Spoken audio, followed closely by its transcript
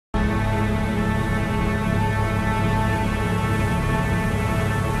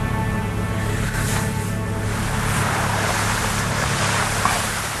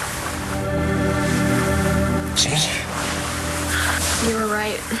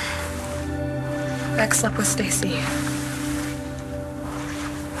Rex slept with Stacy.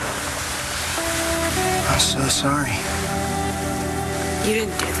 I'm so sorry. You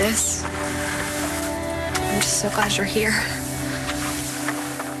didn't do this. I'm just so glad you're here.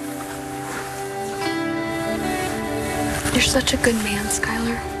 You're such a good man,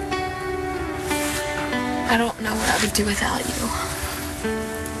 Skylar. I don't know what I would do without you.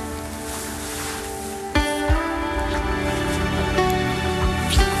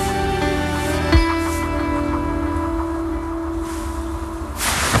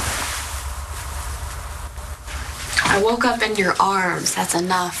 I woke up in your arms. That's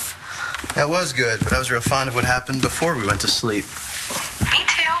enough. That was good, but I was real fond of what happened before we went to sleep. Me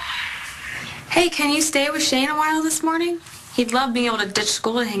too. Hey, can you stay with Shane a while this morning? He'd love being able to ditch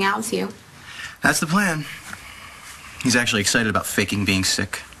school and hang out with you. That's the plan. He's actually excited about faking being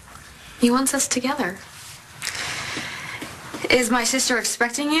sick. He wants us together. Is my sister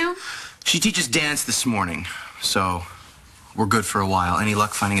expecting you? She teaches dance this morning, so we're good for a while. Any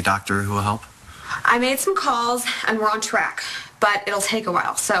luck finding a doctor who will help? I made some calls and we're on track, but it'll take a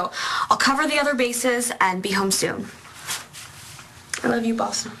while. So I'll cover the other bases and be home soon. I love you,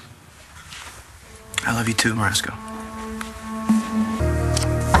 Boston. I love you too, Maresco.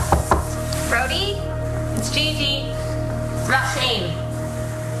 Brody, it's Gigi. It's about Shane.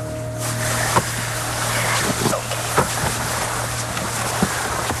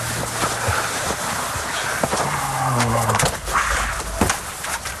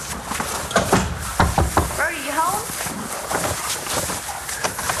 Brody, you home?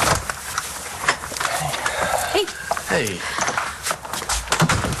 Hey.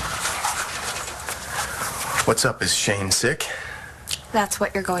 What's up? Is Shane sick? That's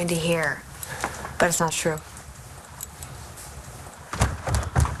what you're going to hear, but it's not true.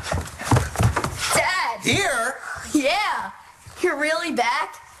 Dad! Here? Yeah! You're really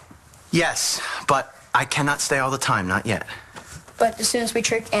back? Yes, but I cannot stay all the time, not yet. But as soon as we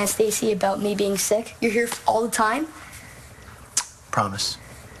trick Aunt Stacy about me being sick, you're here all the time? Promise.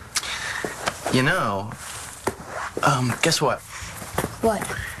 You know, guess what? What?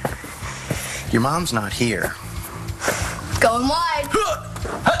 Your mom's not here. Going wide. Boom!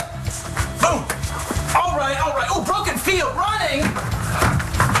 All right. Oh, broken field, running!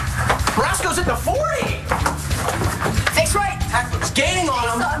 Roscoe's at the 40! Fix right. Tackler's gaining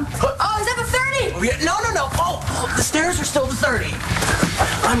on him. Oh, he's at the 30! Oh, yeah, no. Oh, the stairs are still the 30.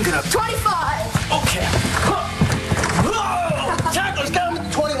 I'm gonna... 25! Okay. Whoa! Tackler's got him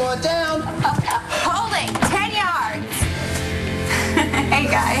at 21 down. Holding, 10 yards. Hey,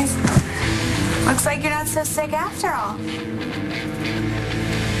 guys. Looks like you're not so sick after all.